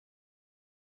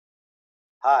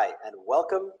Hi, and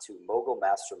welcome to Mogul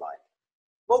Mastermind.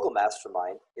 Mogul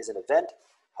Mastermind is an event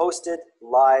hosted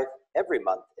live every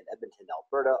month in Edmonton,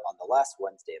 Alberta on the last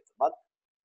Wednesday of the month,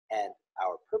 and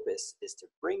our purpose is to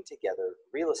bring together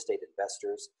real estate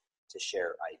investors to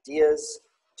share ideas,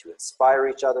 to inspire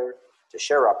each other, to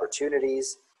share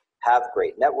opportunities, have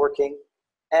great networking,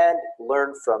 and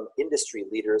learn from industry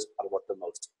leaders on what the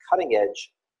most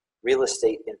cutting-edge real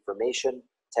estate information,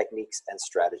 techniques, and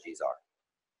strategies are.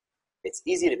 It's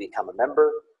easy to become a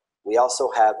member. We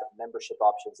also have membership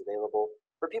options available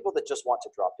for people that just want to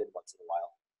drop in once in a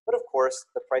while. But of course,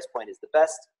 the price point is the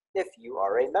best if you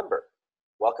are a member.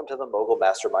 Welcome to the Mogul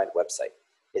Mastermind website.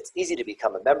 It's easy to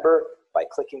become a member by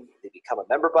clicking the Become a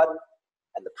Member button,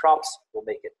 and the prompts will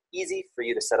make it easy for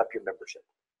you to set up your membership.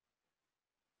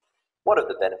 One of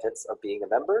the benefits of being a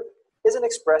member is an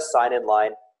express sign-in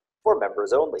line for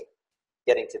members only.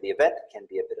 Getting to the event can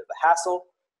be a bit of a hassle,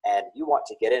 and you want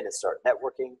to get in and start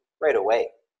networking right away.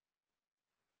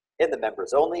 In the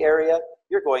members only area,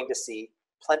 you're going to see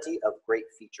plenty of great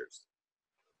features.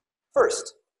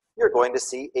 First, you're going to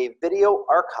see a video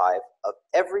archive of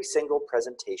every single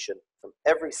presentation from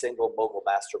every single Mogul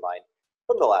Mastermind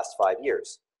from the last 5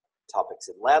 years. Topics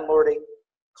in landlording,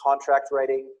 contract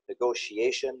writing,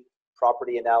 negotiation,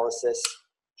 property analysis,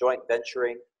 joint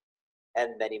venturing,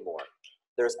 and many more.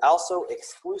 There's also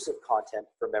exclusive content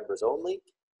for members only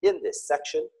in this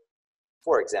section.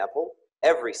 For example,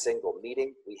 every single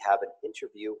meeting we have an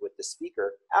interview with the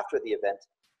speaker after the event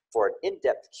for an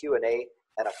in-depth Q&A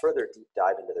and a further deep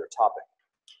dive into their topic,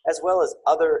 as well as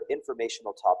other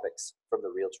informational topics from the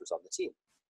realtors on the team.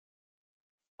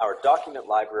 Our document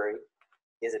library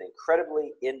is an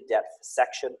incredibly in-depth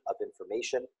section of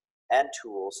information and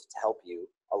tools to help you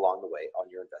along the way on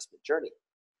your investment journey.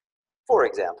 For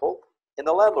example, in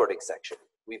the landlording section,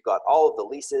 we've got all of the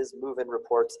leases, move-in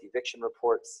reports, eviction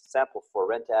reports, sample for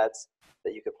rent ads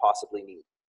that you could possibly need.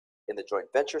 In the joint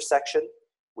venture section,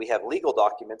 we have legal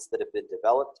documents that have been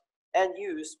developed and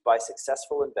used by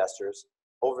successful investors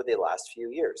over the last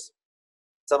few years.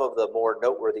 Some of the more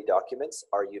noteworthy documents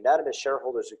are unanimous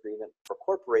shareholders agreement for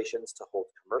corporations to hold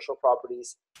commercial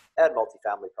properties and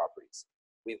multifamily properties.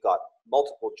 We've got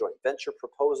multiple joint venture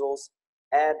proposals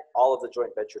and all of the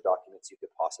joint venture documents you could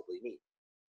possibly need.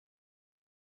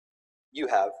 You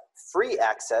have free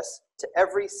access to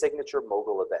every signature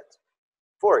Mogul event.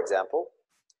 For example,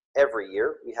 every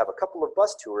year we have a couple of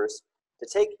bus tours to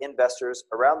take investors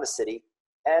around the city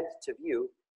and to view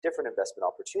different investment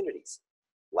opportunities.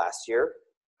 Last year,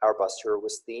 our bus tour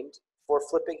was themed for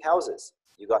flipping houses.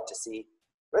 You got to see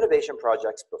renovation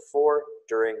projects before,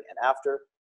 during, and after,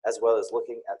 as well as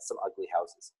looking at some ugly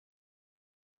houses.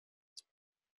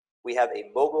 We have a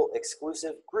Mogul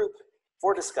exclusive group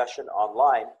for discussion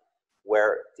online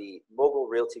where the Mogul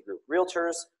Realty Group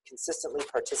realtors consistently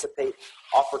participate,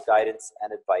 offer guidance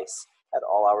and advice at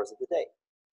all hours of the day,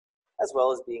 as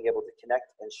well as being able to connect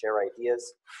and share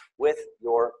ideas with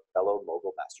your fellow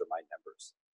Mogul Mastermind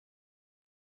members.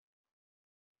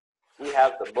 We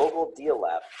have the Mogul Deal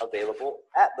Lab available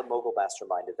at the Mogul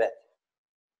Mastermind event.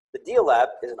 The Deal Lab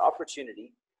is an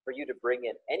opportunity for you to bring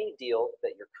in any deal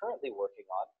that you're currently working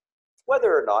on,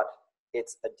 whether or not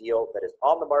it's a deal that is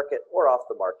on the market or off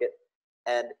the market,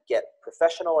 and get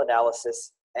professional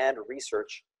analysis and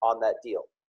research on that deal.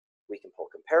 We can pull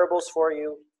comparables for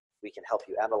you. We can help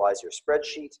you analyze your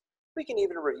spreadsheet. We can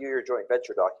even review your joint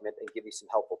venture document and give you some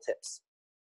helpful tips.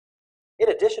 In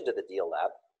addition to the Deal Lab,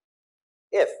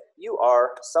 if you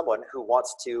are someone who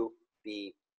wants to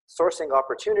be sourcing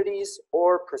opportunities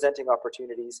or presenting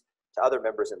opportunities to other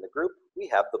members in the group, we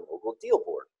have the Mogul Deal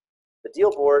Board. The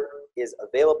Deal Board is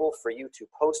available for you to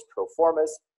post pro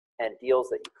formas and deals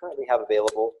that you currently have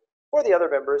available for the other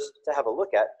members to have a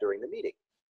look at during the meeting.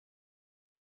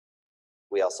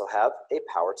 We also have a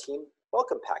Power Team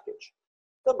welcome package.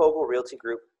 The Mogul Realty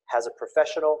Group has a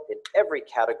professional in every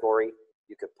category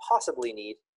you could possibly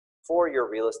need for your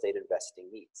real estate investing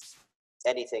needs.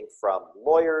 Anything from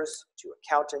lawyers to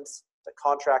accountants to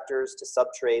contractors to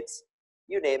sub-trades,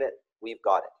 you name it, we've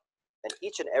got it. And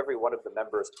each and every one of the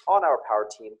members on our Power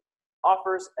Team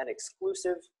offers an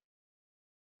exclusive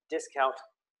discount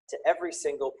to every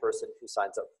single person who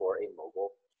signs up for a Mogul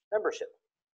membership.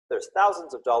 There's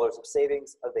thousands of dollars of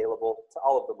savings available to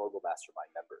all of the Mogul Mastermind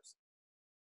members.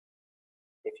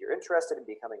 If you're interested in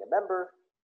becoming a member,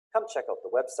 come check out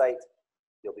the website.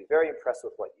 You'll be very impressed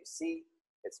with what you see.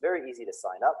 It's very easy to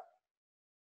sign up.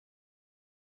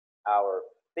 Our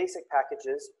basic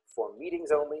packages for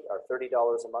meetings only are $30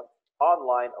 a month.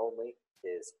 Online only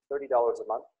is $30 a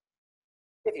month.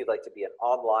 If you'd like to be an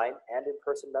online and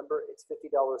in-person member, it's $50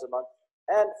 a month.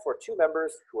 And for 2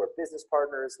 members who are business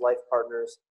partners, life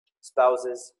partners,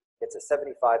 spouses, it's a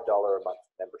 $75 a month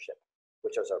membership,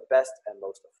 which is our best and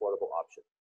most affordable option.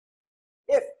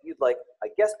 If you'd like a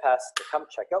guest pass to come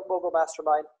check out Mogul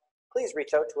Mastermind, please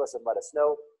reach out to us and let us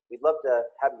know. We'd love to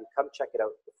have you come check it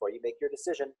out before you make your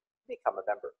decision to become a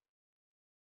member.